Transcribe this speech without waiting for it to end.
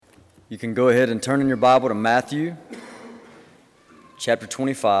You can go ahead and turn in your Bible to Matthew chapter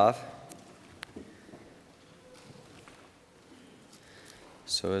 25.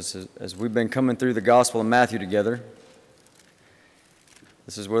 So as we've been coming through the Gospel of Matthew together,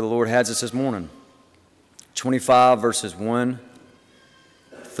 this is where the Lord has us this morning. 25 verses 1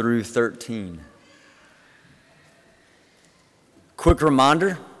 through 13. Quick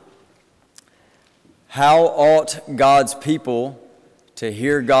reminder, how ought God's people to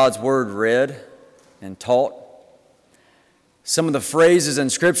hear God's word read and taught? Some of the phrases in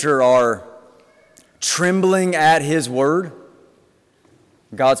Scripture are trembling at His word.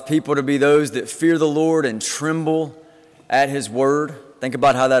 God's people to be those that fear the Lord and tremble at His word. Think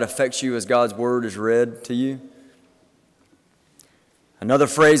about how that affects you as God's word is read to you. Another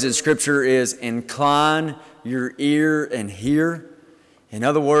phrase in Scripture is incline your ear and hear. In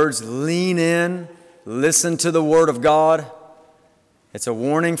other words, lean in, listen to the word of God. It's a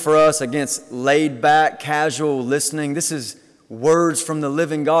warning for us against laid back, casual listening. This is words from the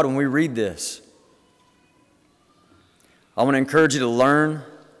living God when we read this. I want to encourage you to learn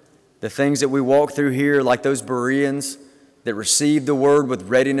the things that we walk through here, like those Bereans that received the word with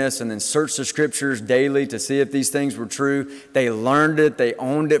readiness and then searched the Scriptures daily to see if these things were true. They learned it. They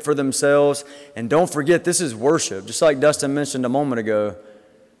owned it for themselves. And don't forget, this is worship. Just like Dustin mentioned a moment ago,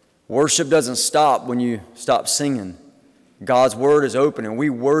 worship doesn't stop when you stop singing. God's word is open, and we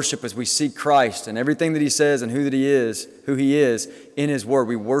worship as we seek Christ and everything that He says and who He is in His word.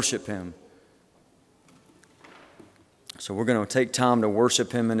 We worship Him. So we're going to take time to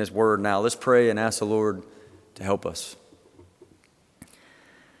worship Him in His word now. Let's pray and ask the Lord to help us.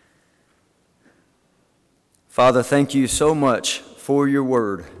 Father, thank you so much for your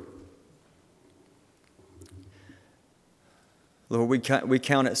word. Lord, we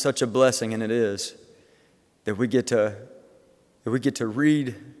count it such a blessing, and it is, that we get to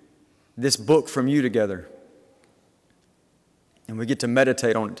read this book from you together. And we get to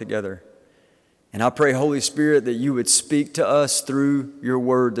meditate on it together. And I pray, Holy Spirit, that you would speak to us through your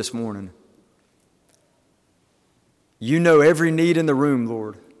word this morning. You know every need in the room,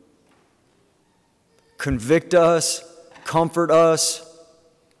 Lord. Convict us, comfort us.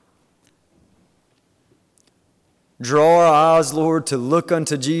 Draw our eyes, Lord, to look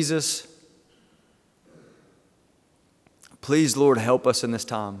unto Jesus. Please, Lord, help us in this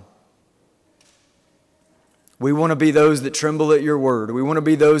time. We want to be those that tremble at your word. We want to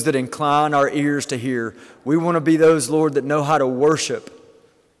be those that incline our ears to hear. We want to be those, Lord, that know how to worship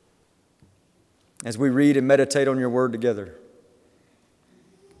as we read and meditate on your word together.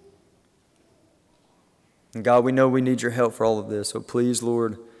 And God, we know we need your help for all of this. So please,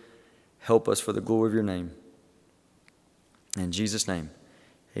 Lord, help us for the glory of your name. In Jesus' name,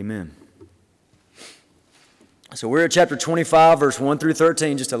 amen. So we're at chapter 25, verse 1 through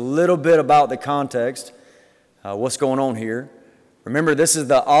 13, just a little bit about the context, what's going on here. Remember, this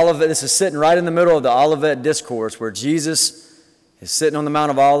is sitting right in the middle of the Olivet Discourse, where Jesus is sitting on the Mount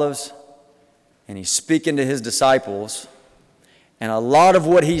of Olives, and He's speaking to His disciples. And a lot of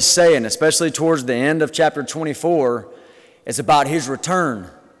what He's saying, especially towards the end of chapter 24, is about His return.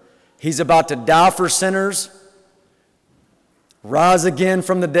 He's about to die for sinners, rise again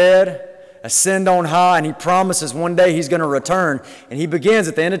from the dead, ascend on high, and He promises one day He's going to return. And He begins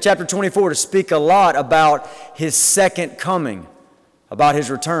at the end of chapter 24 to speak a lot about His second coming, about His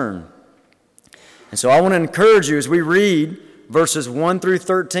return. And so I want to encourage you as we read verses 1 through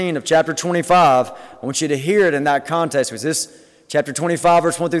 13 of chapter 25, I want you to hear it in that context, because this chapter 25,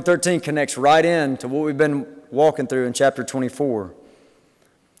 verse 1 through 13 connects right in to what we've been walking through in chapter 24.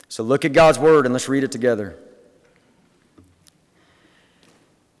 So look at God's word and let's read it together.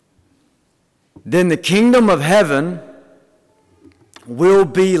 Then the kingdom of heaven will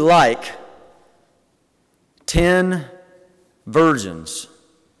be like 10 virgins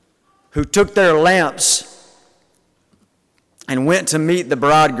who took their lamps and went to meet the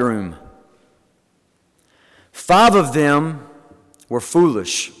bridegroom. 5 of them were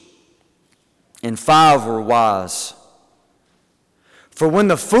foolish, and 5 were wise. For when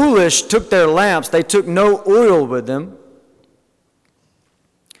the foolish took their lamps, they took no oil with them,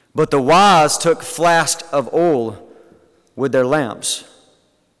 but the wise took flasks of oil with their lamps.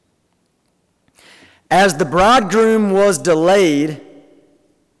 As the bridegroom was delayed,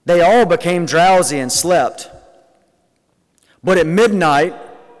 they all became drowsy and slept. But at midnight,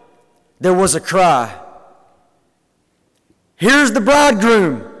 there was a cry, "Here's the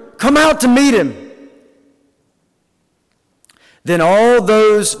bridegroom, come out to meet him." Then all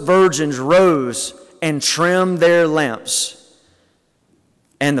those virgins rose and trimmed their lamps.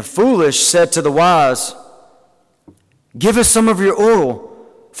 And the foolish said to the wise, "Give us some of your oil,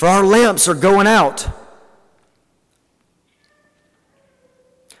 for our lamps are going out."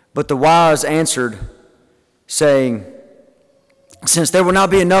 But the wise answered, saying, "Since there will not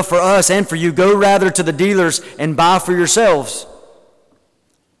be enough for us and for you, go rather to the dealers and buy for yourselves."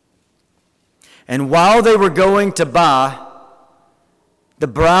 And while they were going to buy, the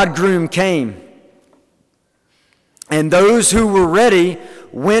bridegroom came. And those who were ready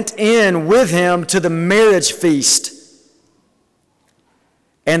went in with him to the marriage feast,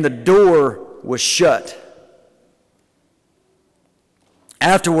 and the door was shut.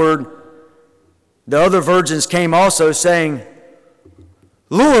 Afterward, the other virgins came also, saying,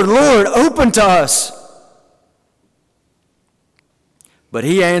 "Lord, Lord, open to us." But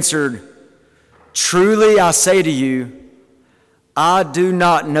he answered, "Truly I say to you, I do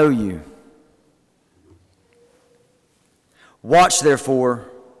not know you. Watch therefore,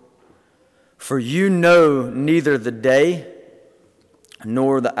 for you know neither the day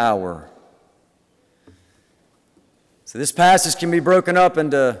nor the hour." So this passage can be broken up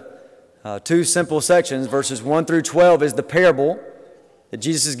into two simple sections. Verses 1 through 12 is the parable that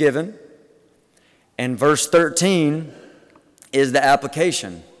Jesus has given, and verse 13 is the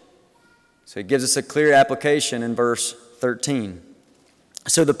application. So he gives us a clear application in verse 13.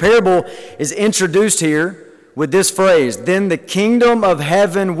 So the parable is introduced here with this phrase, "Then the kingdom of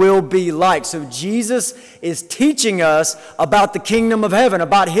heaven will be like." So Jesus is teaching us about the kingdom of heaven,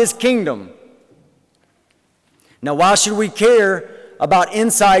 about his kingdom. Now, why should we care about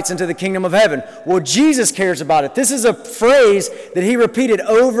insights into the kingdom of heaven? Well, Jesus cares about it. This is a phrase that he repeated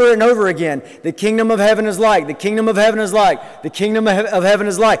over and over again. The kingdom of heaven is like, the kingdom of heaven is like, the kingdom of heaven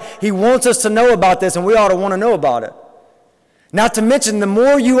is like. He wants us to know about this, and we ought to want to know about it. Not to mention, the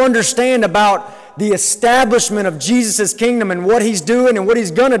more you understand about the establishment of Jesus' kingdom and what he's doing and what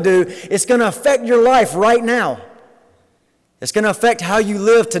he's going to do, it's going to affect your life right now. It's going to affect how you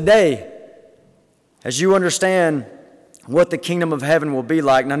live today as you understand what the kingdom of heaven will be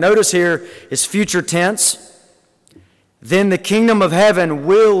like. Now notice here is future tense. Then the kingdom of heaven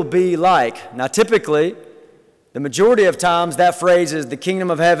will be like. Now typically, the majority of times that phrase is the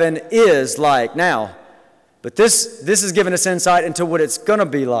kingdom of heaven is like now. But this is giving us insight into what it's going to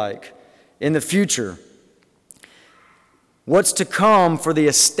be like in the future. What's to come for the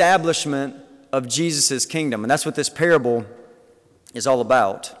establishment of Jesus' kingdom. And that's what this parable is all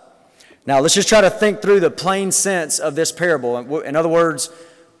about. Now, let's just try to think through the plain sense of this parable. In other words,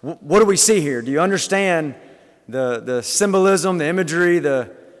 what do we see here? Do you understand the symbolism, the imagery,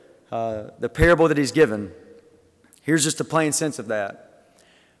 the parable that he's given? Here's just the plain sense of that.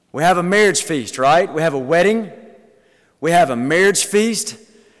 We have a marriage feast, right? We have a wedding. We have a marriage feast.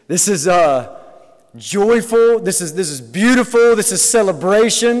 This is joyful. This is beautiful. This is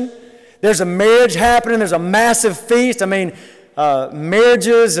celebration. There's a marriage happening. There's a massive feast. I mean,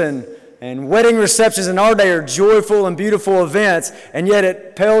 marriages and wedding receptions in our day are joyful and beautiful events, and yet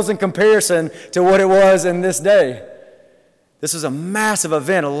it pales in comparison to what it was in this day. This is a massive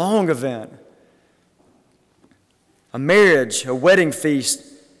event, a long event. A marriage, a wedding feast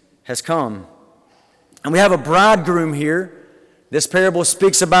has come. And we have a bridegroom here. This parable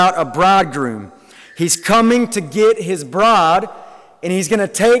speaks about a bridegroom. He's coming to get his bride, and he's going to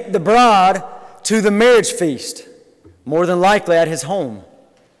take the bride to the marriage feast, more than likely at his home,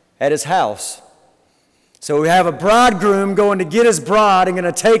 at his house. So we have a bridegroom going to get his bride and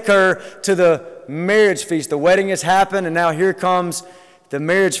going to take her to the marriage feast. The wedding has happened, and now here comes the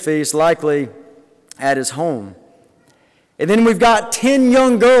marriage feast, likely at his home. And then we've got 10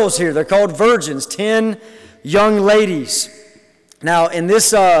 young girls here. They're called virgins, 10 young ladies. Now, in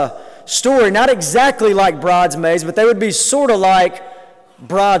this story, not exactly like bridesmaids, but they would be sort of like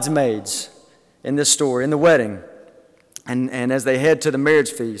bridesmaids in this story, in the wedding, and as they head to the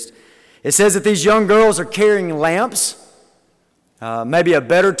marriage feast. It says that these young girls are carrying lamps. Maybe a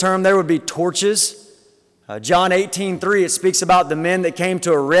better term there would be torches. John 18:3, it speaks about the men that came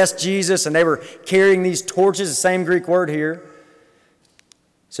to arrest Jesus, and they were carrying these torches, the same Greek word here.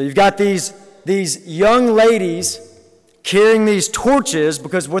 So you've got these young ladies carrying these torches,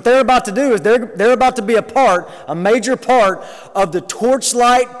 because what they're about to do is they're about to be a major part of the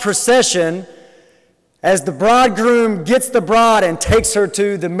torchlight procession as the bridegroom gets the bride and takes her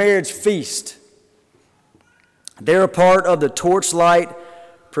to the marriage feast. They're a part of the torchlight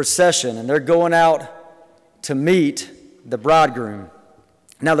procession, and they're going out to meet the bridegroom.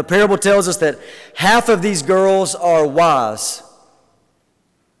 Now, the parable tells us that half of these girls are wise,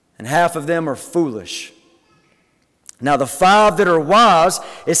 and half of them are foolish. Now, the 5 that are wise,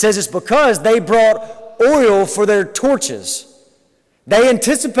 it says it's because they brought oil for their torches. They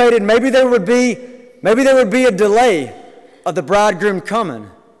anticipated maybe there would be a delay of the bridegroom coming.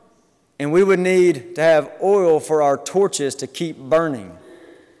 and we would need to have oil for our torches to keep burning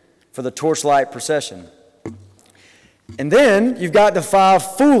for the torchlight procession. And then you've got the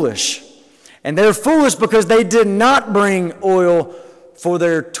 5 foolish. And they're foolish because they did not bring oil for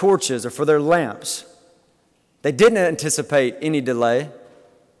their torches or for their lamps. They didn't anticipate any delay.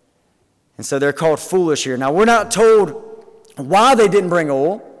 And so they're called foolish here. Now, we're not told why they didn't bring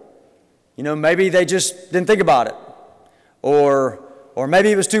oil. Maybe they just didn't think about it. Or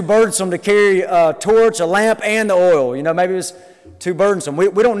maybe it was too burdensome to carry a torch, a lamp, and the oil. Maybe it was too burdensome.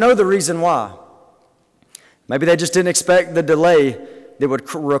 We don't know the reason why. Maybe they just didn't expect the delay that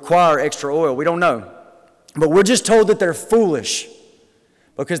would require extra oil. We don't know. But we're just told that they're foolish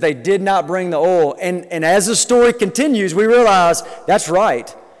because they did not bring the oil. And as the story continues, we realize that's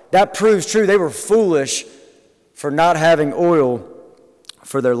right. That proves true. They were foolish for not having oil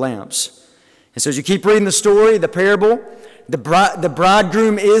for their lamps. And so as you keep reading the story, the parable, the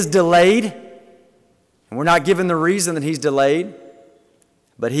bridegroom is delayed. And we're not given the reason that he's delayed,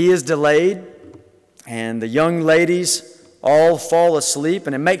 but he is delayed. And the young ladies all fall asleep,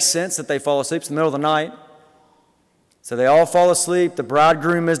 and it makes sense that they fall asleep. It's the middle of the night. So they all fall asleep. The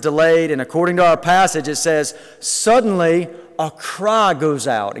bridegroom is delayed, and according to our passage, it says, suddenly a cry goes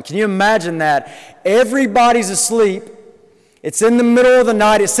out. And can you imagine that? Everybody's asleep. It's in the middle of the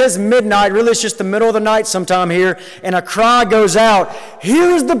night. It says midnight. Really, it's just the middle of the night sometime here. And a cry goes out,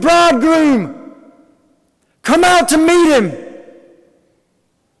 here's the bridegroom. Come out to meet him.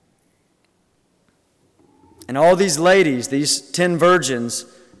 And all these ladies, these 10 virgins,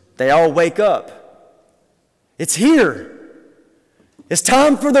 they all wake up. It's here. It's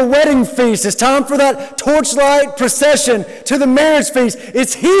time for the wedding feast. It's time for that torchlight procession to the marriage feast.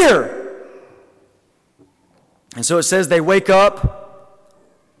 It's here. And so it says they wake up,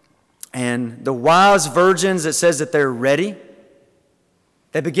 and the wise virgins, it says that they're ready.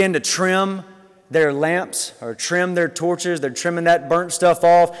 They begin to trim their lamps or trim their torches. They're trimming that burnt stuff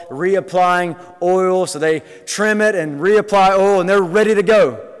off, reapplying oil. So they trim it and reapply oil, and they're ready to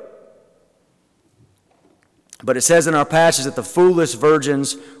go. But it says in our passage that the foolish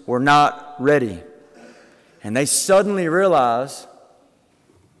virgins were not ready. And they suddenly realize,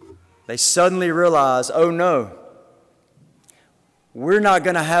 oh no, we're not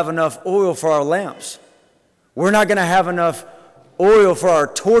going to have enough oil for our lamps. We're not going to have enough oil for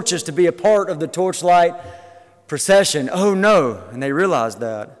our torches to be a part of the torchlight procession. Oh no. And they realize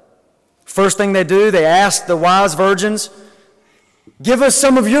that. First thing they do, they ask the wise virgins, give us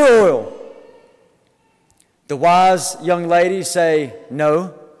some of your oil. The wise young ladies say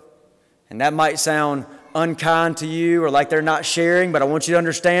no. And that might sound unkind to you or like they're not sharing, but I want you to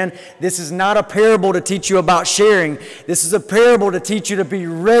understand this is not a parable to teach you about sharing. This is a parable to teach you to be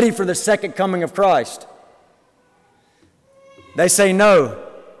ready for the second coming of Christ. They say no.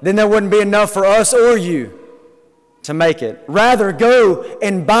 Then there wouldn't be enough for us or you to make it. Rather, go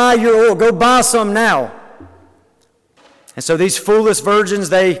and buy your oil. Go buy some now. And so these foolish virgins,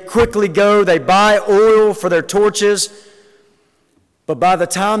 they quickly go. They buy oil for their torches. But by the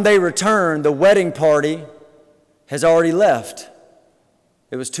time they return, the wedding party has already left.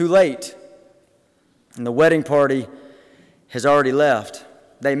 It was too late. And the wedding party has already left.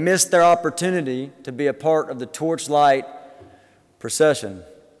 They missed their opportunity to be a part of the torchlight procession.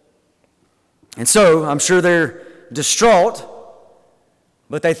 And so, I'm sure they're distraught,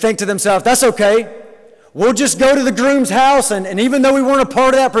 but they think to themselves, that's okay. We'll just go to the groom's house, and even though we weren't a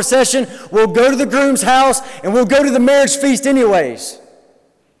part of that procession, we'll go to the groom's house, and we'll go to the marriage feast anyways.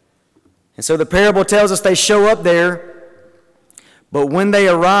 And so the parable tells us they show up there, but when they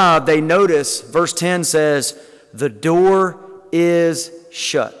arrive, they notice, verse 10 says, the door is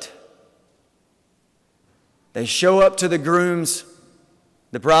shut. They show up to the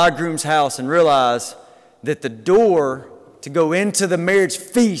bridegroom's house and realize that the door to go into the marriage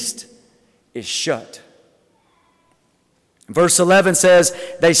feast is shut. Verse 11 says,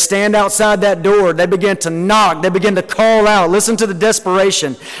 they stand outside that door. They begin to knock. They begin to call out. Listen to the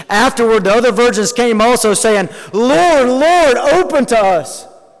desperation. Afterward, the other virgins came also saying, Lord, Lord, open to us.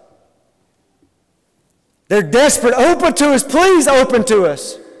 They're desperate. Open to us. Please open to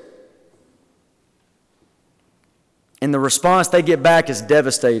us. And the response they get back is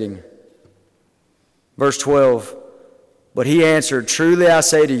devastating. Verse 12, but he answered, truly I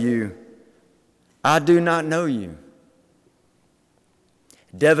say to you, I do not know you.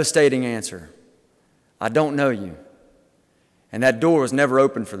 Devastating answer. I don't know you. And that door was never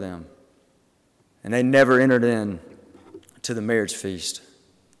opened for them. And they never entered in to the marriage feast.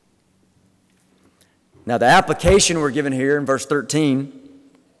 Now the application we're given here in verse 13,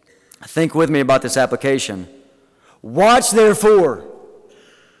 think with me about this application. Watch therefore.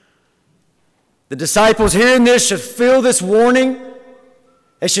 The disciples hearing this should feel this warning.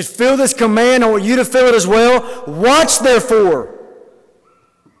 They should feel this command. I want you to feel it as well. Watch therefore,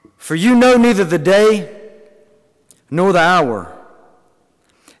 for you know neither the day nor the hour.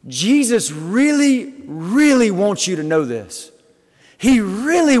 Jesus really, really wants you to know this. He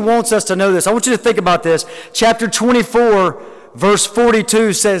really wants us to know this. I want you to think about this. Chapter 24, verse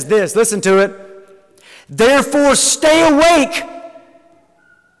 42 says this. Listen to it. Therefore stay awake,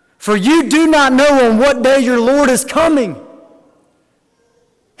 for you do not know on what day your Lord is coming.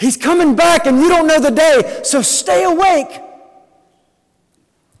 He's coming back and you don't know the day, so stay awake.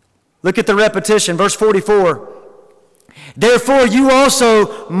 Look at the repetition, verse 44. Therefore you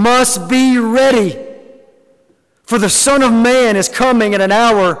also must be ready, for the Son of Man is coming at an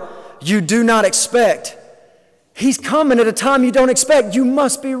hour you do not expect. He's coming at a time you don't expect. You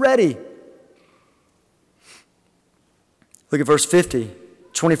must be ready. Look at verse 50,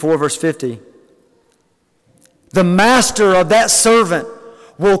 24 verse 50. The master of that servant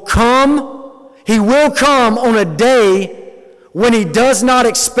will come, he will come on a day when he does not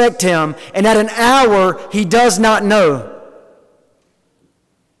expect him, and at an hour he does not know.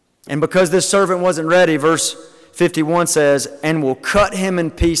 And because this servant wasn't ready, verse 51 says, and will cut him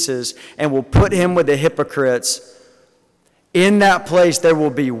in pieces and will put him with the hypocrites. In that place there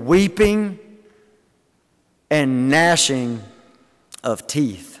will be weeping and gnashing of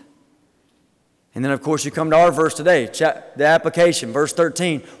teeth. And then, of course, you come to our verse today, the application, verse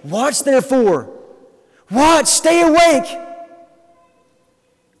 13. Watch therefore. Watch, stay awake.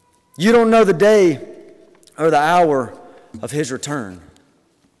 You don't know the day or the hour of his return.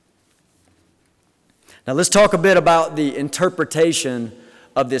 Now, let's talk a bit about the interpretation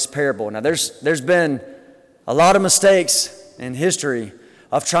of this parable. Now, there's been a lot of mistakes in history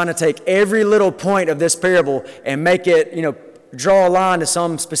of trying to take every little point of this parable and make it, draw a line to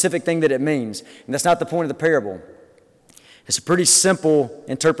some specific thing that it means. And that's not the point of the parable. It's a pretty simple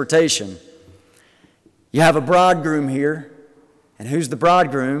interpretation. You have a bridegroom here, and who's the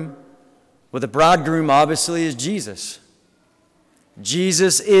bridegroom? Well, the bridegroom obviously is Jesus.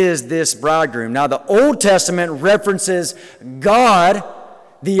 Jesus is this bridegroom. Now, the Old Testament references God,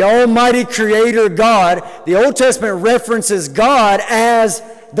 the Almighty Creator God. The Old Testament references God as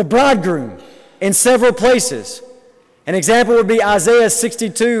the bridegroom in several places. An example would be Isaiah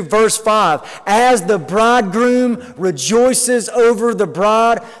 62, verse 5. As the bridegroom rejoices over the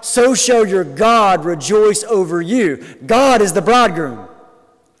bride, so shall your God rejoice over you. God is the bridegroom,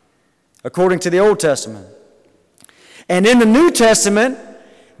 according to the Old Testament. And in the New Testament,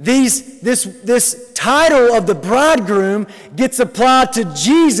 this title of the bridegroom gets applied to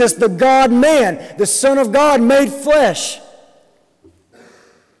Jesus, the God-man, the Son of God made flesh.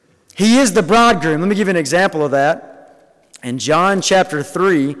 He is the bridegroom. Let me give you an example of that. In John chapter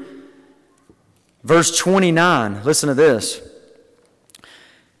 3, verse 29, listen to this.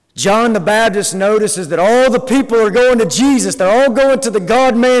 John the Baptist notices that all the people are going to Jesus. They're all going to the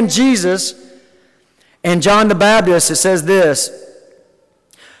God-man Jesus. And John the Baptist, it says this,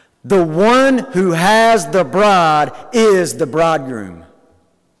 the one who has the bride is the bridegroom.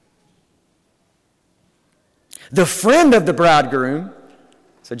 The friend of the bridegroom,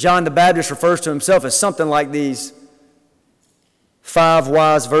 so John the Baptist refers to himself as something like these 5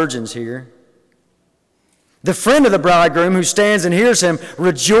 wise virgins here. The friend of the bridegroom who stands and hears him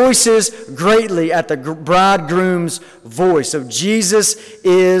rejoices greatly at the bridegroom's voice. So Jesus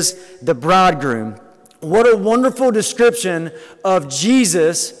is the bridegroom. What a wonderful description of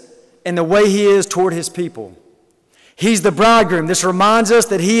Jesus and the way he is toward his people. He's the bridegroom. This reminds us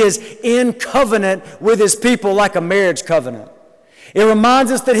that he is in covenant with his people like a marriage covenant. It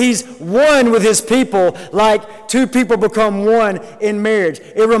reminds us that he's one with his people like two people become one in marriage.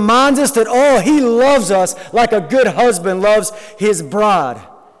 It reminds us that, he loves us like a good husband loves his bride.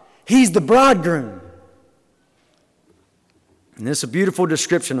 He's the bridegroom. And this is a beautiful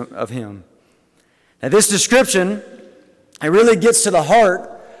description of him. Now, this description, it really gets to the heart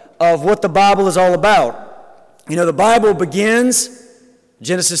of what the Bible is all about. The Bible begins,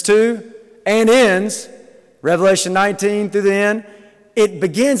 Genesis 2, and ends, Revelation 19 through the end. It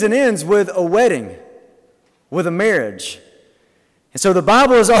begins and ends with a wedding, with a marriage. And so the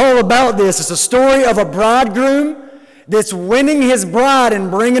Bible is all about this. It's a story of a bridegroom that's winning his bride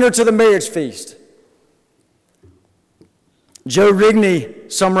and bringing her to the marriage feast. Joe Rigney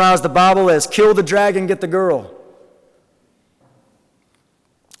summarized the Bible as kill the dragon, get the girl.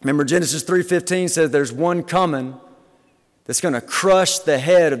 Remember, Genesis 3:15 says there's one coming that's going to crush the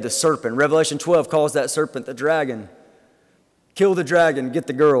head of the serpent. Revelation 12 calls that serpent the dragon. Kill the dragon, get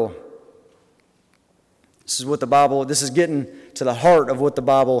the girl. This is getting to the heart of what the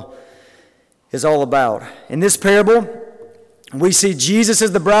Bible is all about. In this parable, we see Jesus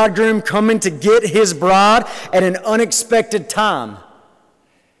as the bridegroom coming to get his bride at an unexpected time.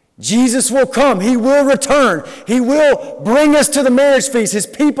 Jesus will come. He will return. He will bring us to the marriage feast, his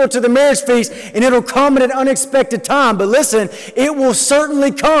people to the marriage feast, and it'll come at an unexpected time. But listen, it will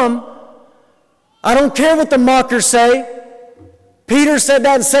certainly come. I don't care what the mockers say. Peter said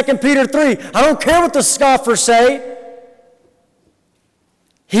that in 2 Peter 3. I don't care what the scoffers say.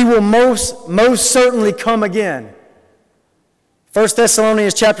 He will most certainly come again. 1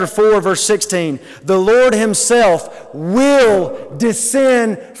 Thessalonians chapter 4, verse 16. The Lord himself will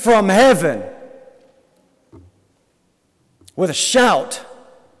descend from heaven with a shout,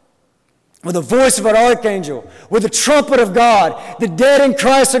 with the voice of an archangel, with the trumpet of God. The dead in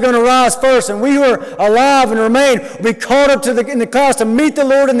Christ are going to rise first, and we who are alive and remain will be caught up in the clouds to meet the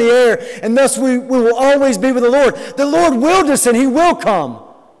Lord in the air, and thus we will always be with the Lord. The Lord will descend. He will come.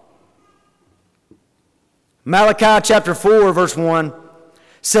 Malachi chapter 4, verse 1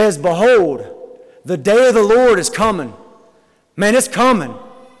 says, behold, the day of the Lord is coming. Man, it's coming.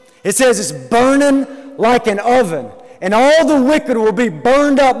 It says it's burning like an oven, and all the wicked will be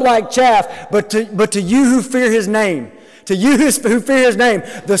burned up like chaff, but to you who fear his name, to you who fear his name,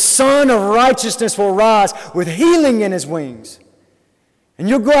 the Son of righteousness will rise with healing in his wings. And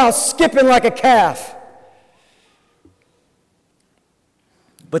you'll go out skipping like a calf.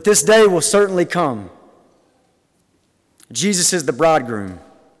 But this day will certainly come. Jesus is the bridegroom.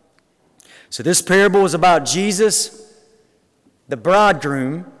 So this parable is about Jesus, the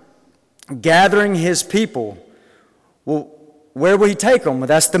bridegroom, gathering his people. Well, where will he take them? Well,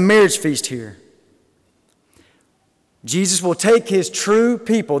 that's the marriage feast here. Jesus will take his true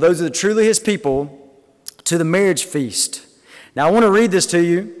people, those are truly his people, to the marriage feast. Now I want to read this to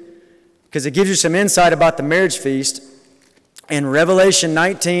you because it gives you some insight about the marriage feast in Revelation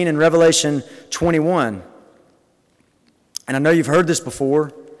 19 and Revelation 21. And I know you've heard this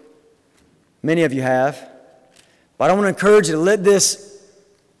before. Many of you have. But I want to encourage you to let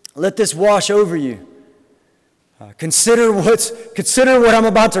this wash over you. Consider what I'm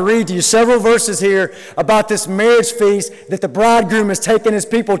about to read to you. Several verses here about this marriage feast that the bridegroom is taking his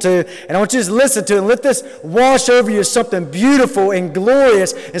people to. And I want you to listen to it and let this wash over you as something beautiful and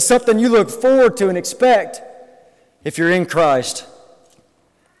glorious and something you look forward to and expect if you're in Christ.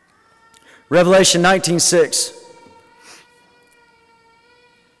 Revelation 19:6.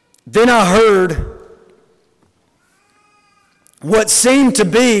 Then I heard what seemed to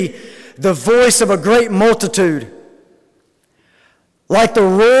be the voice of a great multitude, like the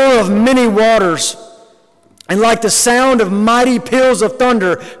roar of many waters, and like the sound of mighty peals of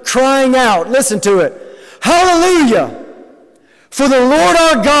thunder, crying out, listen to it, Hallelujah! For the Lord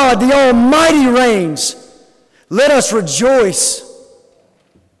our God, the Almighty reigns. Let us rejoice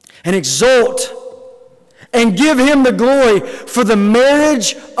and exult and give him the glory, for the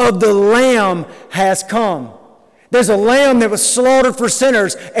marriage of the Lamb has come. There's a lamb that was slaughtered for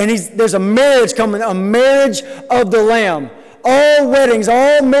sinners, and there's a marriage coming, a marriage of the Lamb. All weddings,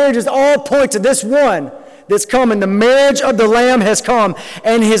 all marriages, all point to this one that's coming. The marriage of the Lamb has come,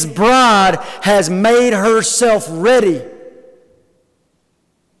 and his bride has made herself ready.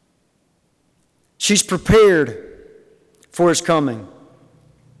 She's prepared for his coming.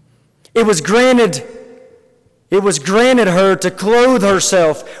 It was granted her to clothe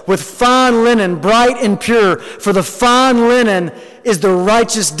herself with fine linen, bright and pure, for the fine linen is the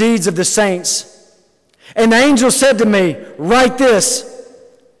righteous deeds of the saints. And the angel said to me, write this,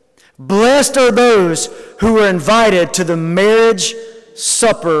 blessed are those who are invited to the marriage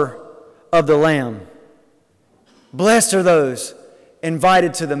supper of the Lamb. Blessed are those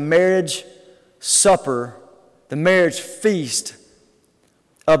invited to the marriage supper, the marriage feast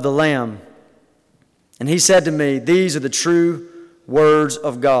of the Lamb. And he said to me, these are the true words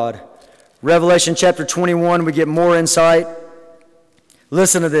of God. Revelation chapter 21, we get more insight.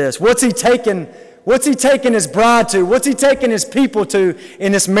 Listen to this. What's he taking his bride to? What's he taking his people to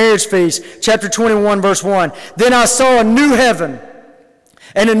in this marriage feast? Chapter 21, verse 1. Then I saw a new heaven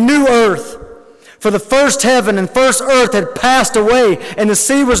and a new earth. For the first heaven and first earth had passed away, and the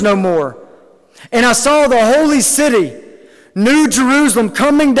sea was no more. And I saw the holy city, New Jerusalem,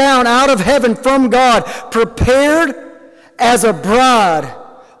 coming down out of heaven from God, prepared as a bride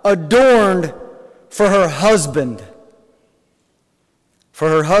adorned for her husband. For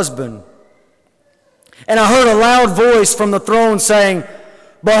her husband. And I heard a loud voice from the throne saying,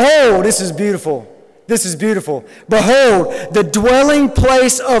 behold, this is beautiful. This is beautiful. Behold, the dwelling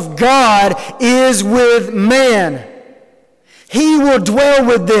place of God is with man. He will dwell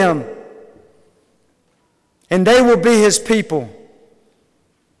with them, and they will be his people.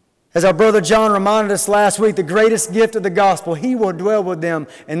 As our brother John reminded us last week, the greatest gift of the gospel, He will dwell with them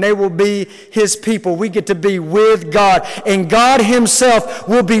and they will be His people. We get to be with God, and God Himself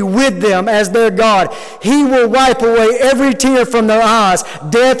will be with them as their God. He will wipe away every tear from their eyes.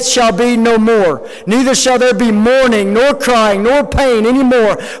 Death shall be no more. Neither shall there be mourning, nor crying, nor pain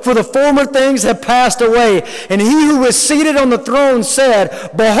anymore, for the former things have passed away. And He who was seated on the throne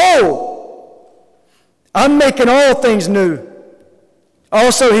said, Behold, I'm making all things new.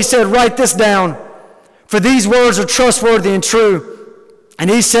 Also, He said, write this down, for these words are trustworthy and true. And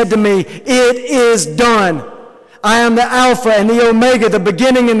He said to me, it is done. I am the Alpha and the Omega, the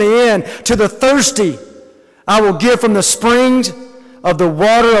beginning and the end. To the thirsty, I will give from the springs of the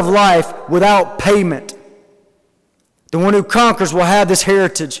water of life without payment. The one who conquers will have this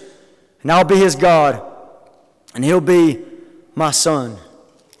heritage, and I'll be his God, and he'll be my son.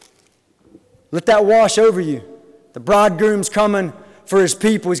 Let that wash over you. The bridegroom's coming for his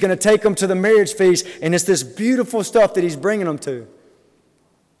people. He's going to take them to the marriage feast, and it's this beautiful stuff that he's bringing them to,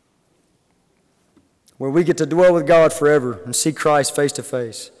 where we get to dwell with God forever and see Christ face to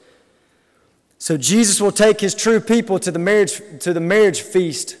face. So Jesus will take his true people to the marriage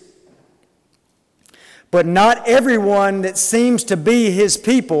feast. But not everyone that seems to be his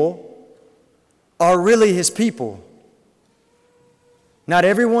people are really his people. Not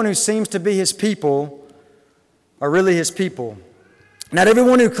everyone who seems to be his people are really his people. Not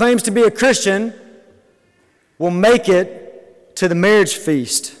everyone who claims to be a Christian will make it to the marriage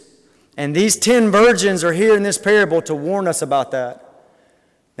feast. And these 10 virgins are here in this parable to warn us about that.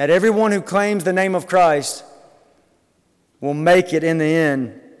 That everyone who claims the name of Christ will make it in the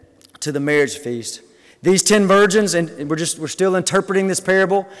end to the marriage feast. These 10 virgins, and we're still interpreting this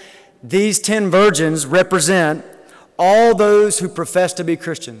parable, these 10 virgins represent all those who profess to be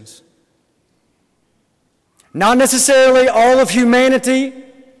Christians. Not necessarily all of humanity,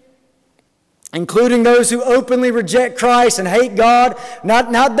 including those who openly reject Christ and hate God.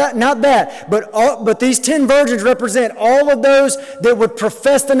 Not that. But these 10 virgins represent all of those that would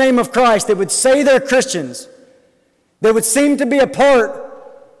profess the name of Christ, that would say they're Christians, that would seem to be a part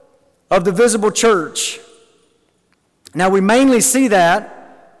of the visible church. Now we mainly see that,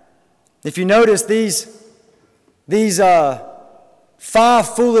 if you notice, these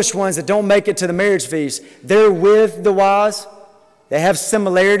 5 foolish ones that don't make it to the marriage feast, they're with the wise. They have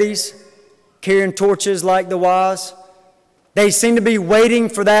similarities, carrying torches like the wise. They seem to be waiting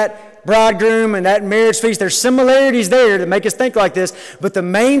for that bridegroom and that marriage feast. There's similarities there that make us think like this. But the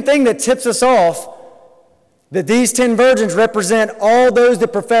main thing that tips us off that these 10 virgins represent all those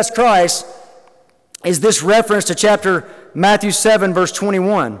that profess Christ is this reference to Matthew 7, verse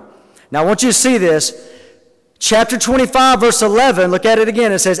 21. Now I want you to see this. Chapter 25, verse 11, look at it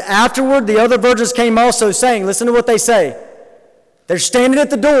again. It says, afterward the other virgins came also, saying, listen to what they say. They're standing at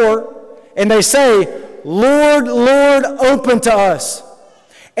the door, and they say, Lord, Lord, open to us.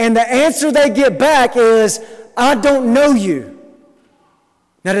 And the answer they get back is, I don't know you.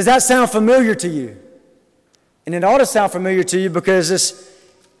 Now, does that sound familiar to you? And it ought to sound familiar to you because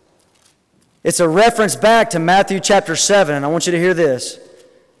it's a reference back to Matthew chapter 7. And I want you to hear this.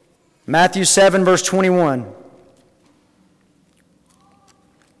 Matthew 7, verse 21.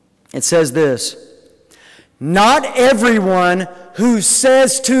 It says this, not everyone who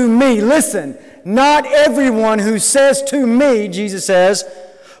says to me, listen, not everyone who says to me, Jesus says,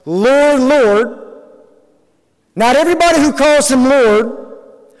 Lord, Lord, not everybody who calls him Lord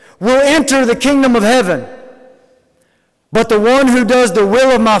will enter the kingdom of heaven, but the one who does the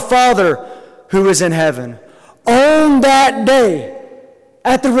will of my Father who is in heaven. On that day,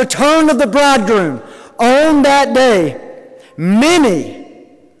 at the return of the bridegroom, on that day, many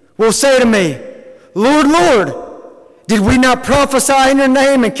will say to me, Lord, Lord, did we not prophesy in your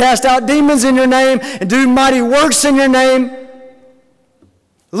name and cast out demons in your name and do mighty works in your name?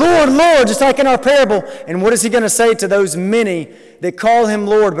 Lord, Lord, just like in our parable. And what is he going to say to those many that call him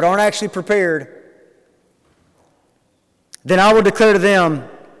Lord but aren't actually prepared? Then I will declare to them,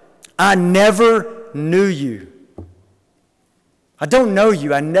 I never knew you. I don't know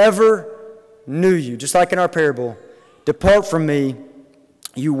you. I never knew you. Just like in our parable, depart from me,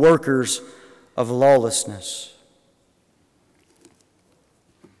 you workers of lawlessness.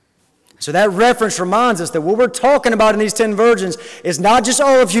 So that reference reminds us that what we're talking about in these 10 virgins is not just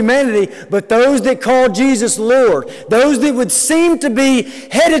all of humanity, but those that call Jesus Lord. Those that would seem to be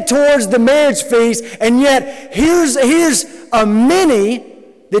headed towards the marriage feast, and yet here's a many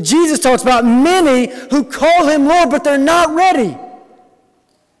that Jesus talks about, many who call him Lord, but they're not ready.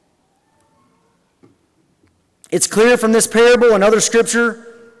 It's clear from this parable and other scripture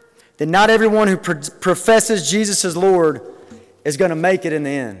that not everyone who professes Jesus as Lord is going to make it in the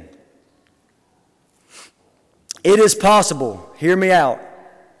end. It is possible, hear me out,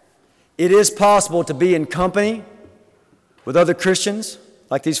 it is possible to be in company with other Christians,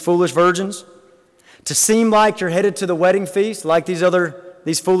 like these foolish virgins, to seem like you're headed to the wedding feast, like these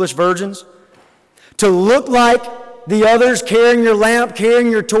foolish virgins, to look like the others, carrying your lamp,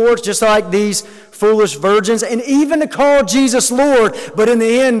 carrying your torch, just like these foolish virgins, and even to call Jesus Lord, but in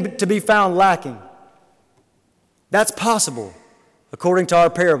the end to be found lacking. That's possible, according to our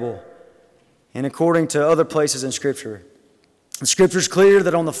parable and according to other places in Scripture. The Scripture is clear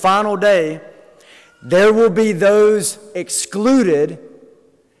that on the final day, there will be those excluded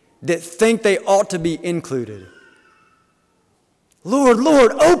that think they ought to be included. Lord,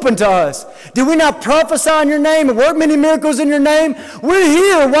 Lord, open to us. Did we not prophesy in your name and work many miracles in your name? We're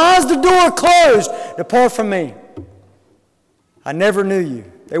here. Why is the door closed? Depart from me. I never knew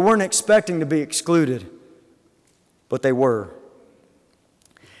you. They weren't expecting to be excluded, but they were.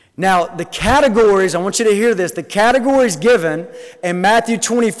 Now, the categories, I want you to hear this, the categories given in Matthew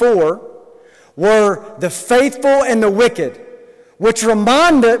 24 were the faithful and the wicked, which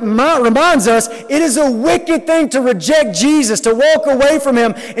reminds us it is a wicked thing to reject Jesus, to walk away from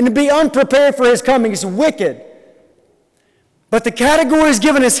Him, and to be unprepared for His coming. It's wicked. But the categories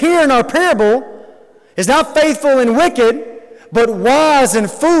given us here in our parable is not faithful and wicked, but wise and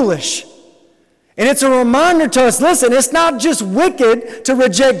foolish. And it's a reminder to us, listen, it's not just wicked to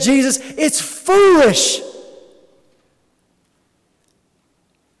reject Jesus, it's foolish.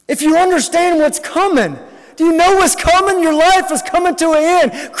 If you understand what's coming, do you know what's coming? Your life is coming to an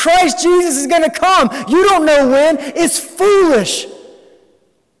end. Christ Jesus is going to come. You don't know when. It's foolish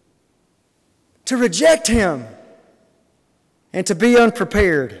to reject Him and to be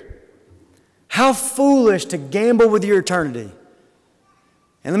unprepared. How foolish to gamble with your eternity.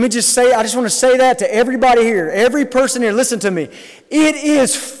 And let me just say, I just want to say that to everybody here, every person here, listen to me. It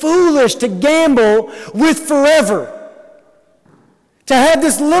is foolish to gamble with forever. To have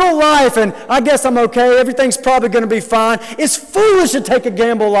this little life and I guess I'm okay, everything's probably going to be fine. It's foolish to take a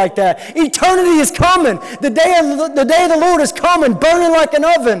gamble like that. Eternity is coming. The day of the Lord is coming, burning like an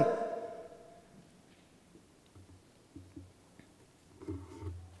oven.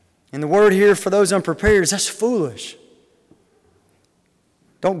 And the word here for those unprepared is that's foolish.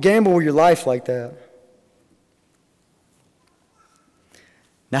 Don't gamble with your life like that.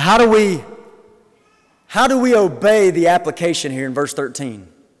 Now, how do we obey the application here in verse 13?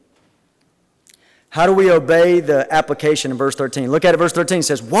 How do we obey the application in verse 13? Look at it, verse 13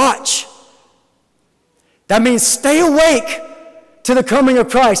 says, watch. That means stay awake to the coming of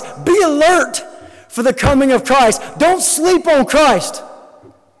Christ. Be alert for the coming of Christ. Don't sleep on Christ.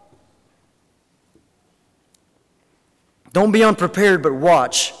 Don't be unprepared, but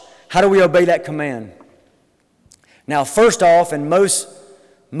watch. How do we obey that command? Now, first off, and most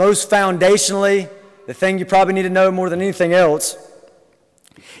foundationally, the thing you probably need to know more than anything else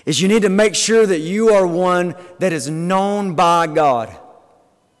is you need to make sure that you are one that is known by God.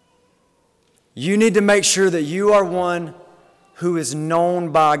 You need to make sure that you are one who is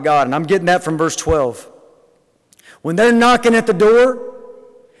known by God. And I'm getting that from verse 12. When they're knocking at the door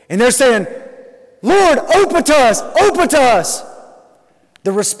and they're saying, Lord, open to us, open to us.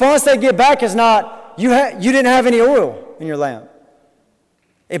 The response they get back is not, you didn't have any oil in your lamp.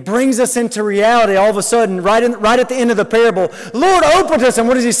 It brings us into reality all of a sudden, right at the end of the parable. Lord, open to us. And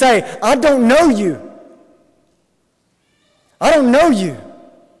what does He say? I don't know you. I don't know you.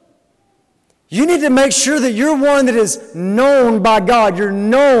 You need to make sure that you're one that is known by God. You're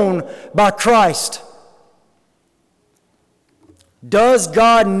known by Christ. Does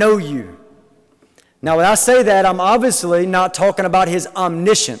God know you? Now, when I say that, I'm obviously not talking about His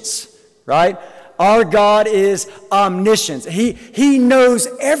omniscience, right? Our God is omniscient. He knows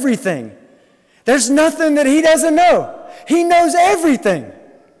everything. There's nothing that He doesn't know. He knows everything.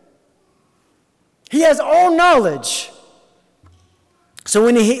 He has all knowledge. So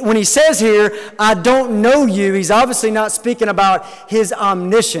when he says here, I don't know you, He's obviously not speaking about His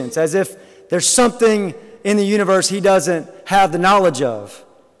omniscience, as if there's something in the universe He doesn't have the knowledge of.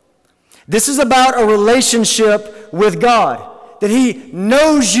 This is about a relationship with God, that He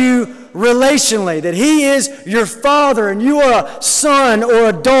knows you relationally, that He is your Father and you are a son or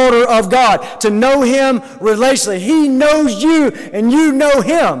a daughter of God. To know Him relationally. He knows you and you know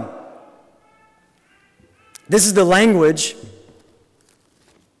Him. This is the language.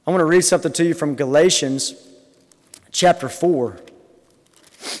 I want to read something to you from Galatians chapter 4,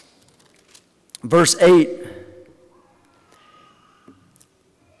 verse 8.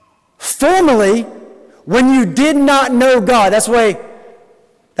 Formerly, when you did not know God, that's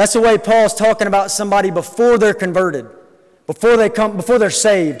the way Paul's talking about somebody before they're converted, before they're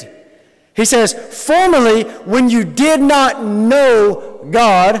saved. He says, formerly, when you did not know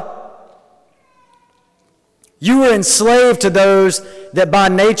God, you were enslaved to those that by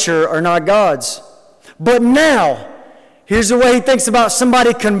nature are not God's. But now, here's the way he thinks about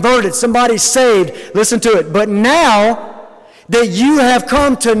somebody converted, somebody saved. Listen to it. But now that you have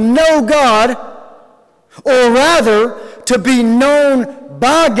come to know God, or rather to be known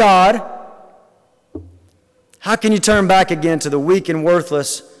by God, how can you turn back again to the weak and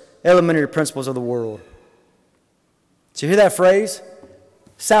worthless elementary principles of the world? Did you hear that phrase?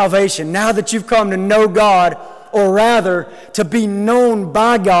 Salvation. Now that you've come to know God, or rather to be known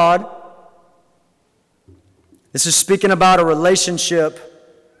by God, this is speaking about a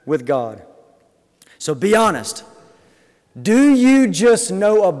relationship with God. So be honest. Do you just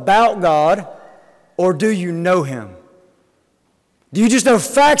know about God, or do you know Him? Do you just know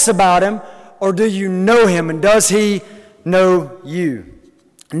facts about Him, or do you know Him, and does He know you?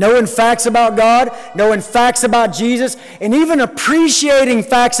 Knowing facts about God, knowing facts about Jesus, and even appreciating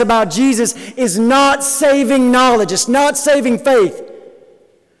facts about Jesus is not saving knowledge. It's not saving faith.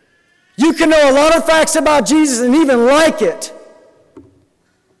 You can know a lot of facts about Jesus and even like it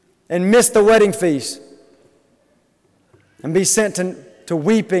and miss the wedding feast and be sent to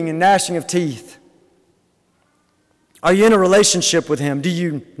weeping and gnashing of teeth. Are you in a relationship with Him? Do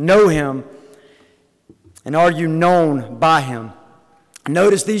you know Him? And are you known by Him?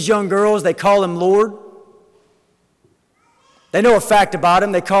 Notice these young girls, they call Him Lord. They know a fact about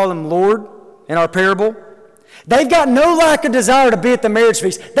Him. They call Him Lord in our parable. They've got no lack of desire to be at the marriage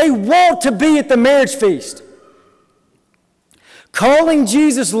feast. They want to be at the marriage feast. Calling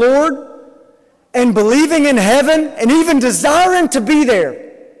Jesus Lord and believing in heaven and even desiring to be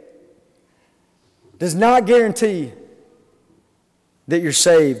there does not guarantee that you're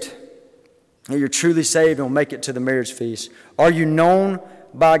saved, that you're truly saved and will make it to the marriage feast. Are you known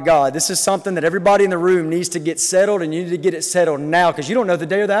by God? This is something that everybody in the room needs to get settled, and you need to get it settled now because you don't know the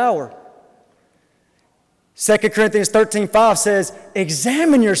day or the hour. 2 Corinthians 13:5 says,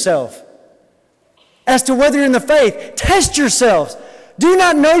 examine yourself as to whether you're in the faith. Test yourselves. Do you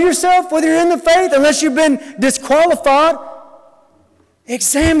not know yourself whether you're in the faith unless you've been disqualified?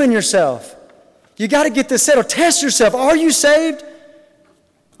 Examine yourself. You got to get this settled. Test yourself. Are you saved?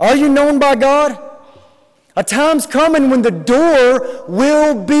 Are you known by God? A time's coming when the door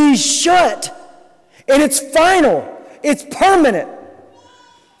will be shut. And it's final. It's permanent.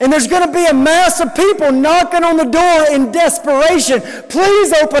 And there's going to be a mass of people knocking on the door in desperation.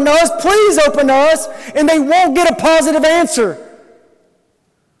 Please open us. Please open us. And they won't get a positive answer.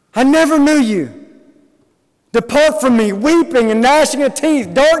 I never knew you. Depart from me, weeping and gnashing of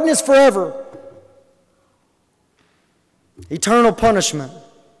teeth, darkness forever. Eternal punishment.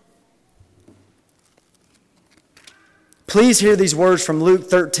 Please hear these words from Luke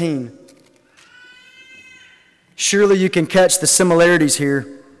 13. Surely you can catch the similarities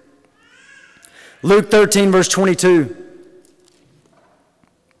here. Luke 13, verse 22.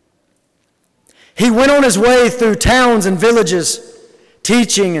 He went on his way through towns and villages,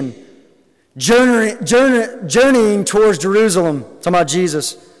 teaching and journeying towards Jerusalem. Talking about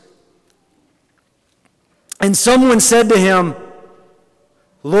Jesus. And someone said to him,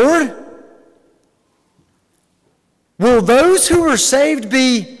 Lord, will those who are saved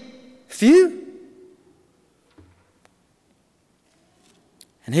be few?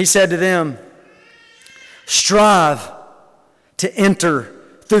 And he said to them, strive to enter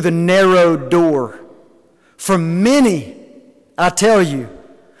through the narrow door. For many, I tell you,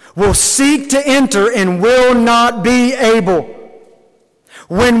 will seek to enter and will not be able.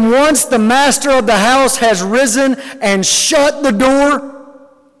 When once the master of the house has risen and shut the door,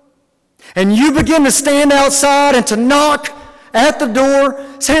 and you begin to stand outside and to knock at the door,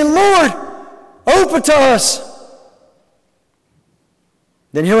 saying, Lord, open to us,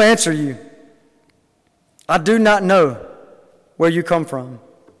 then He'll answer you, I do not know where you come from.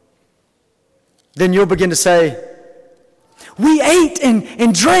 Then you'll begin to say, we ate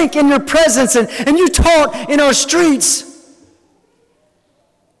and drank in your presence and you taught in our streets.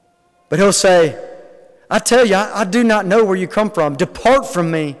 But He'll say, I tell you, I do not know where you come from. Depart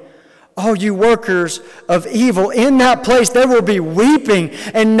from me, all you workers of evil. In that place there will be weeping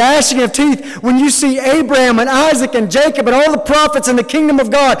and gnashing of teeth when you see Abraham and Isaac and Jacob and all the prophets in the kingdom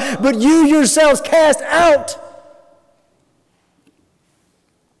of God, but you yourselves cast out.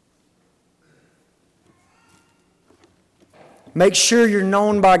 Make sure you're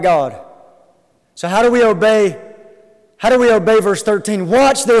known by God. So how do we obey? How do we obey verse 13?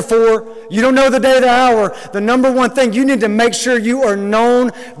 Watch, therefore. You don't know the day or the hour. The number one thing, you need to make sure you are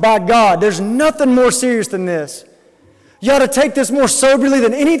known by God. There's nothing more serious than this. You ought to take this more soberly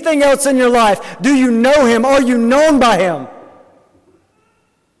than anything else in your life. Do you know Him? Are you known by Him?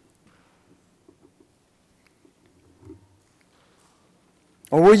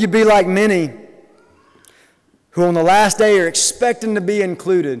 Or will you be like many who on the last day are expecting to be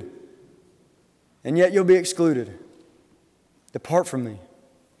included, and yet you'll be excluded? Depart from me.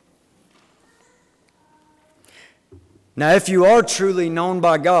 Now, if you are truly known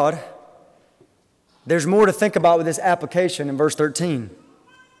by God, there's more to think about with this application in verse 13.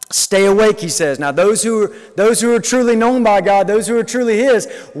 Stay awake, he says. Now, those who are truly known by God, those who are truly His,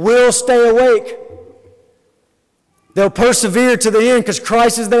 will stay awake. They'll persevere to the end because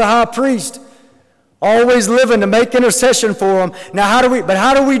Christ is their high priest, always living to make intercession for them. Now, how do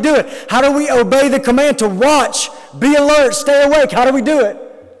we do it? How do we obey the command to watch, be alert, stay awake? How do we do it?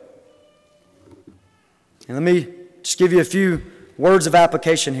 And let me just give you a few words of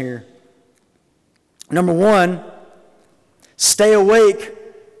application here. Number one, stay awake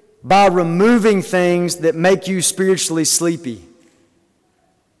by removing things that make you spiritually sleepy.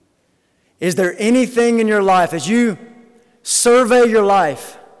 Is there anything in your life, as you survey your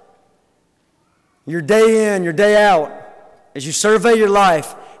life, your day in, your day out, as you survey your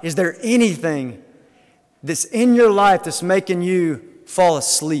life, is there anything that's in your life that's making you fall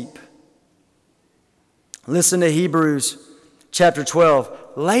asleep? Listen to Hebrews chapter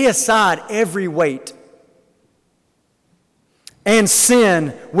 12. Lay aside every weight and sin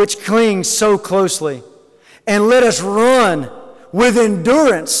which clings so closely, and let us run with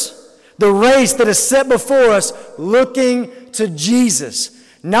endurance the race that is set before us, looking to Jesus.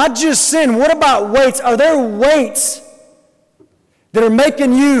 Not just sin. What about weights? Are there weights that are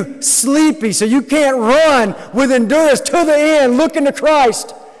making you sleepy so you can't run with endurance to the end, looking to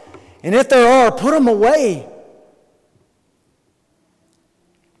Christ? And if there are, put them away.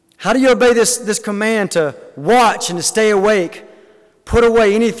 How do you obey this command to watch and to stay awake? Put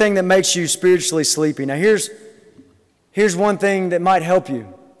away anything that makes you spiritually sleepy. Now here's one thing that might help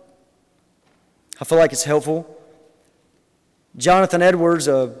you. I feel like it's helpful. Jonathan Edwards,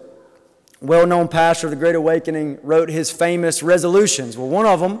 a well-known pastor of the Great Awakening, wrote his famous resolutions. Well, one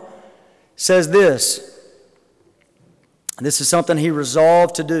of them says this. This is something he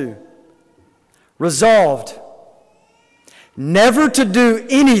resolved to do. Resolved never to do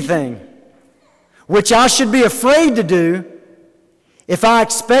anything which I should be afraid to do if I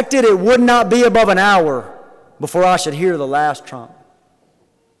expected it would not be above an hour before I should hear the last trump.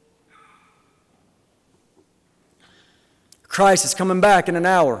 Christ is coming back in an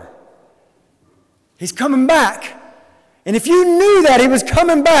hour. He's coming back. And if you knew that He was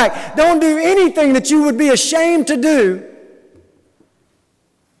coming back, don't do anything that you would be ashamed to do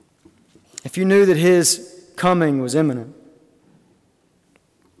if you knew that His coming was imminent.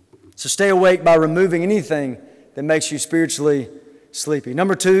 So stay awake by removing anything that makes you spiritually sleepy.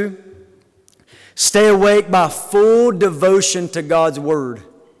 Number two, stay awake by full devotion to God's Word.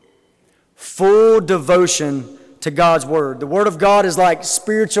 Full devotion to God's Word. The Word of God is like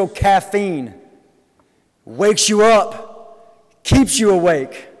spiritual caffeine. Wakes you up, keeps you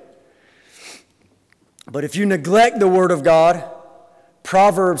awake. But if you neglect the Word of God,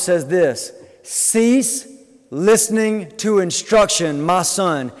 Proverbs says this, cease listening to instruction, my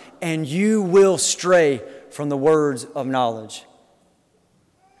son, and you will stray from the words of knowledge.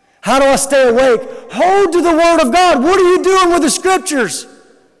 How do I stay awake? Hold to the Word of God. What are you doing with the Scriptures?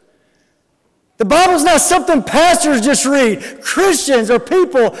 The Bible's not something pastors just read. Christians are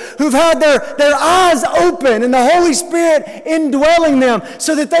people who've had their eyes open and the Holy Spirit indwelling them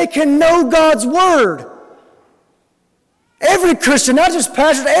so that they can know God's Word. Every Christian, not just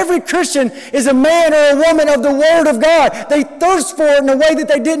pastors, every Christian is a man or a woman of the Word of God. They thirst for it in a way that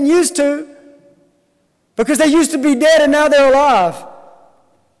they didn't used to because they used to be dead and now they're alive.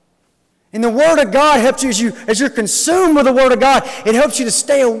 And the Word of God helps you as you're consumed with the Word of God, it helps you to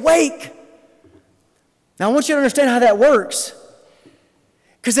stay awake. Now, I want you to understand how that works.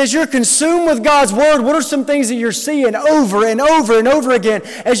 Because as you're consumed with God's Word, what are some things that you're seeing over and over and over again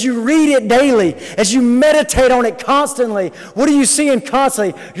as you read it daily, as you meditate on it constantly? What are you seeing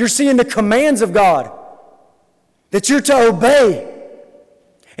constantly? You're seeing the commands of God that you're to obey.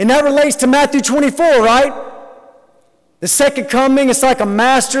 And that relates to Matthew 24, right? The second coming, it's like a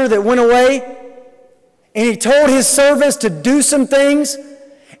master that went away and he told his servants to do some things.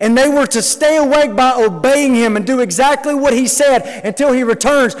 And they were to stay awake by obeying him and do exactly what he said until he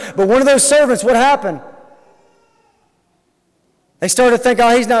returns. But one of those servants, what happened? They started to think,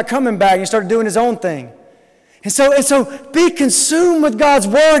 oh, he's not coming back. And he started doing his own thing. And so be consumed with God's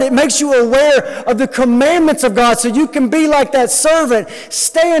Word. It makes you aware of the commandments of God so you can be like that servant,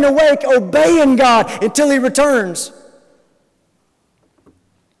 staying awake, obeying God until He returns.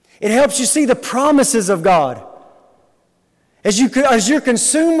 It helps you see the promises of God. As you're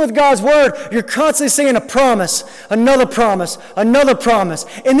consumed with God's Word, you're constantly seeing a promise, another promise, another promise.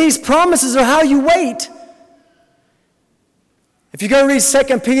 And these promises are how you wait. If you go read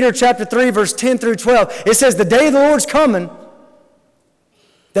 2 Peter chapter 3, verse 10 through 12, it says, the day of the Lord's coming.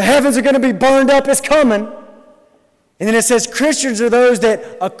 The heavens are going to be burned up. It's coming. And then it says Christians are those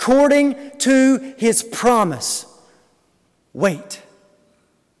that, according to His promise, wait.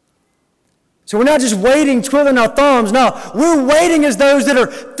 So we're not just waiting, twiddling our thumbs. No, we're waiting as those that are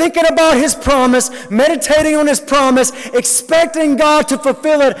thinking about His promise, meditating on His promise, expecting God to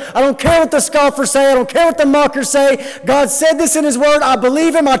fulfill it. I don't care what the scoffers say. I don't care what the mockers say. God said this in His Word. I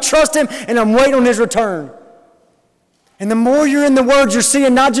believe Him. I trust Him. And I'm waiting on His return. And the more you're in the Word, you're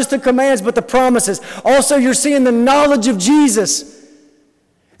seeing not just the commands, but the promises. Also, you're seeing the knowledge of Jesus.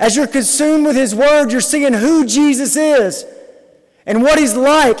 As you're consumed with His Word, you're seeing who Jesus is and what He's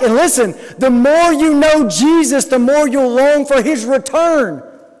like. And listen, the more you know Jesus, the more you'll long for His return.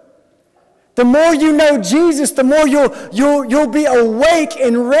 The more you know Jesus, the more you'll be awake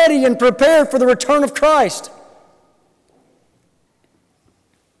and ready and prepared for the return of Christ.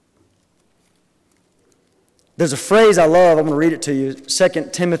 There's a phrase I love. I'm going to read it to you. 2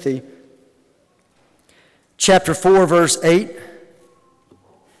 Timothy chapter 4, verse 8.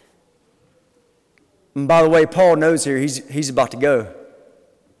 And by the way, Paul knows here he's about to go.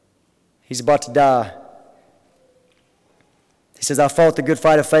 He's about to die. He says, I fought the good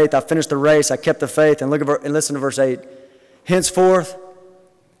fight of faith. I finished the race. I kept the faith. And listen to verse 8. Henceforth,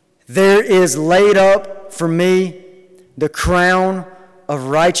 there is laid up for me the crown of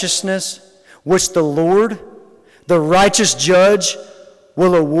righteousness, which the Lord, the righteous judge,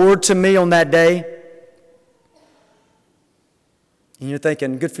 will award to me on that day. And you're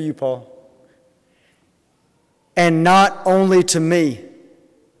thinking, good for you, Paul. And not only to me,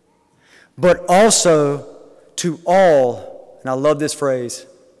 but also to all, and I love this phrase,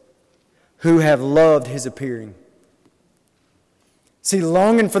 who have loved His appearing. See,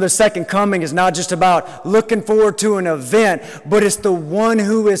 longing for the second coming is not just about looking forward to an event, but it's the one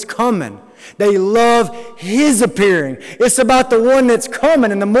who is coming. They love His appearing. It's about the one that's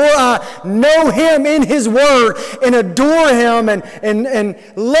coming. And the more I know Him in His Word and adore Him and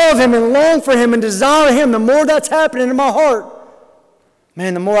love Him and long for Him and desire Him, the more that's happening in my heart.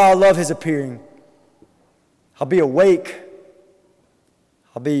 Man, the more I'll love His appearing. I'll be awake.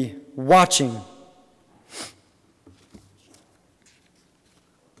 I'll be watching.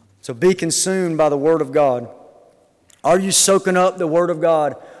 So be consumed by the Word of God. Are you soaking up the Word of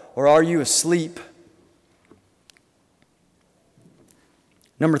God? Or are you asleep?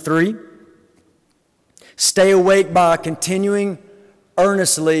 Number 3, stay awake by continuing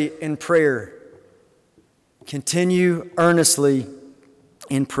earnestly in prayer. Continue earnestly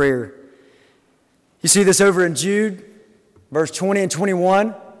in prayer. You see this over in Jude, verse 20 and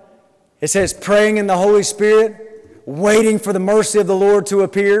 21. It says, praying in the Holy Spirit, waiting for the mercy of the Lord to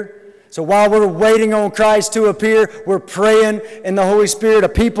appear. So while we're waiting on Christ to appear, we're praying in the Holy Spirit, a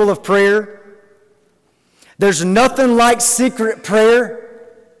people of prayer. There's nothing like secret prayer.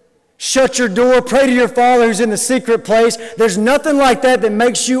 Shut your door, pray to your Father who's in the secret place. There's nothing like that that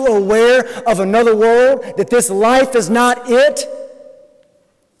makes you aware of another world, that this life is not it.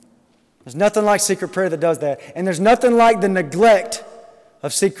 There's nothing like secret prayer that does that. And there's nothing like the neglect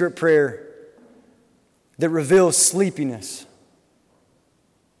of secret prayer that reveals sleepiness.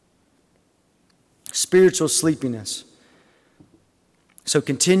 Spiritual sleepiness. So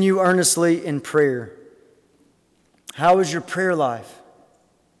continue earnestly in prayer. How is your prayer life?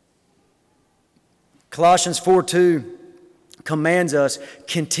 Colossians 4:2 commands us,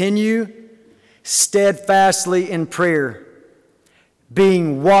 continue steadfastly in prayer,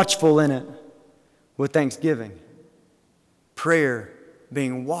 being watchful in it with thanksgiving. Prayer,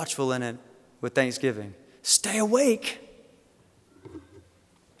 being watchful in it with thanksgiving. Stay awake.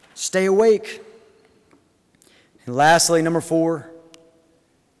 Stay awake. And lastly, number 4,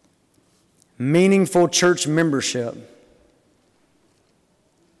 meaningful church membership.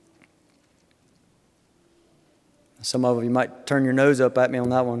 Some of you might turn your nose up at me on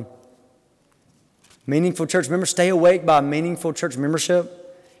that one. Meaningful church membership. Stay awake by meaningful church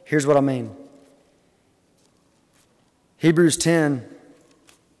membership. Here's what I mean. Hebrews 10,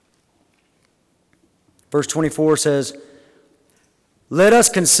 verse 24 says, let us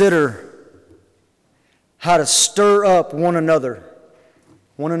consider how to stir up one another.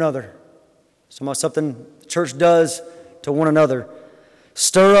 One another. Something the church does to one another.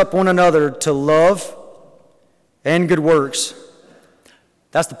 Stir up one another to love and good works.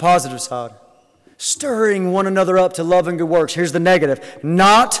 That's the positive side. Stirring one another up to love and good works. Here's the negative.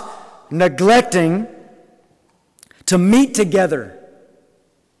 Not neglecting to meet together,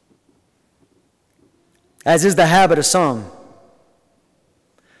 as is the habit of some,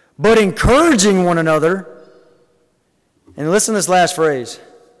 but encouraging one another. And listen to this last phrase.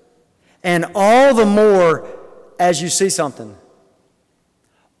 And all the more as you see something.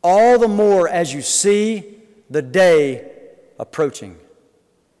 All the more as you see the day approaching.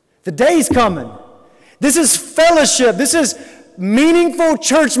 The day's coming. This is fellowship. This is meaningful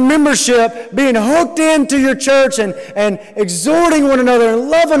church membership, being hooked into your church and exhorting one another and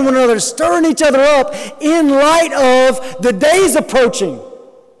loving one another, stirring each other up in light of the days approaching.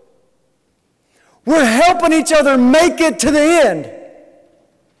 We're helping each other make it to the end.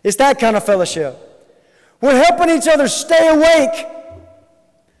 It's that kind of fellowship. We're helping each other stay awake.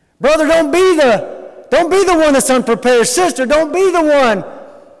 Brother, don't be the one that's unprepared. Sister, don't be the one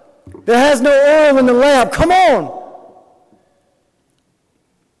that has no oil in the lamp. Come on.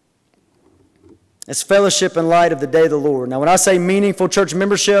 It's fellowship in light of the day of the Lord. Now, when I say meaningful church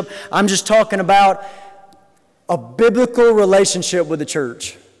membership, I'm just talking about a biblical relationship with the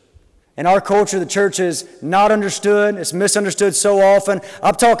church. In our culture, the church is not understood. It's misunderstood so often.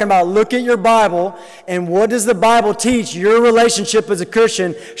 I'm talking about look at your Bible and what does the Bible teach your relationship as a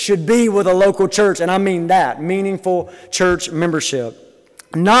Christian should be with a local church. And I mean that, meaningful church membership.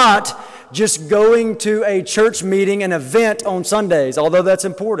 Not just going to a church meeting, an event on Sundays, although that's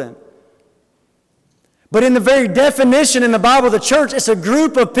important. But in the very definition in the Bible of the church, it's a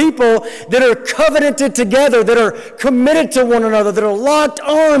group of people that are covenanted together, that are committed to one another, that are locked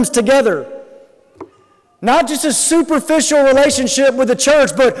arms together. Not just a superficial relationship with the church,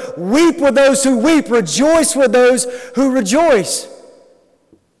 but weep with those who weep, rejoice with those who rejoice.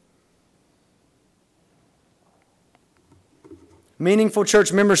 Meaningful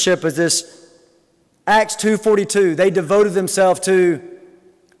church membership is this Acts 2:42. They devoted themselves to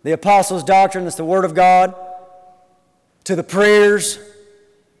the apostles' doctrine, that's the Word of God, to the prayers,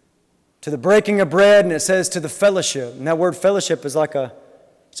 to the breaking of bread, and it says to the fellowship. And that word fellowship is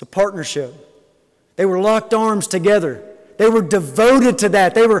it's a partnership. They were locked arms together. They were devoted to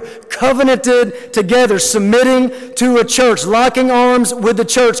that. They were covenanted together, submitting to a church, locking arms with the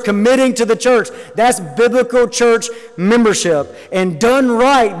church, committing to the church. That's biblical church membership. And done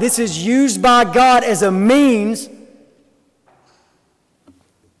right, this is used by God as a means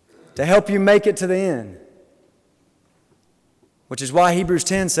to help you make it to the end. Which is why Hebrews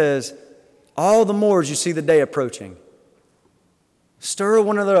 10 says, all the more as you see the day approaching. Stir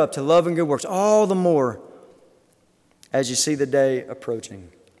one another up to love and good works, all the more as you see the day approaching.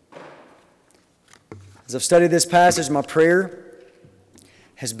 As I've studied this passage, my prayer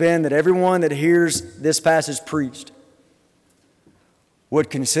has been that everyone that hears this passage preached would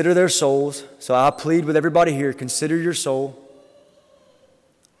consider their souls. So I plead with everybody here, consider your soul.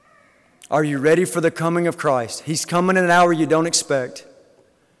 Are you ready for the coming of Christ? He's coming in an hour you don't expect.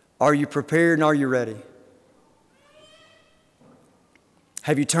 Are you prepared and are you ready?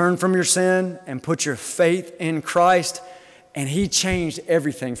 Have you turned from your sin and put your faith in Christ and He changed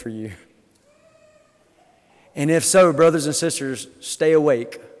everything for you? And if so, brothers and sisters, stay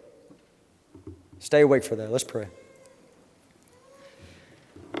awake. Stay awake for that. Let's pray.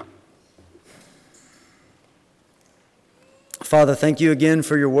 Father, thank you again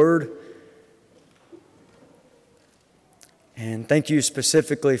for your word. And thank you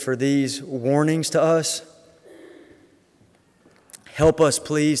specifically for these warnings to us. Help us,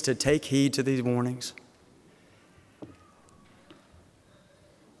 please, to take heed to these warnings.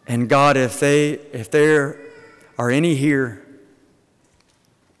 And God, if there are any here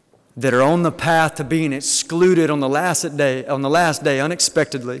that are on the path to being excluded on the last day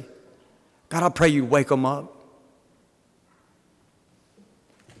unexpectedly, God, I pray you wake them up.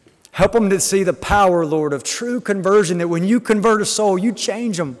 Help them to see the power, Lord, of true conversion, that when you convert a soul, you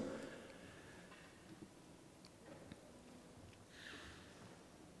change them.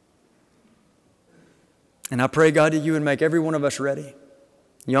 And I pray, God, that you would make every one of us ready,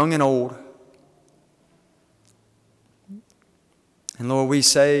 young and old. And Lord, we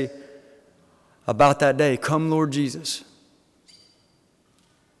say about that day, come, Lord Jesus.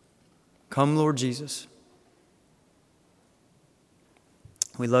 Come, Lord Jesus.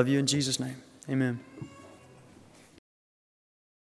 We love you in Jesus' name. Amen.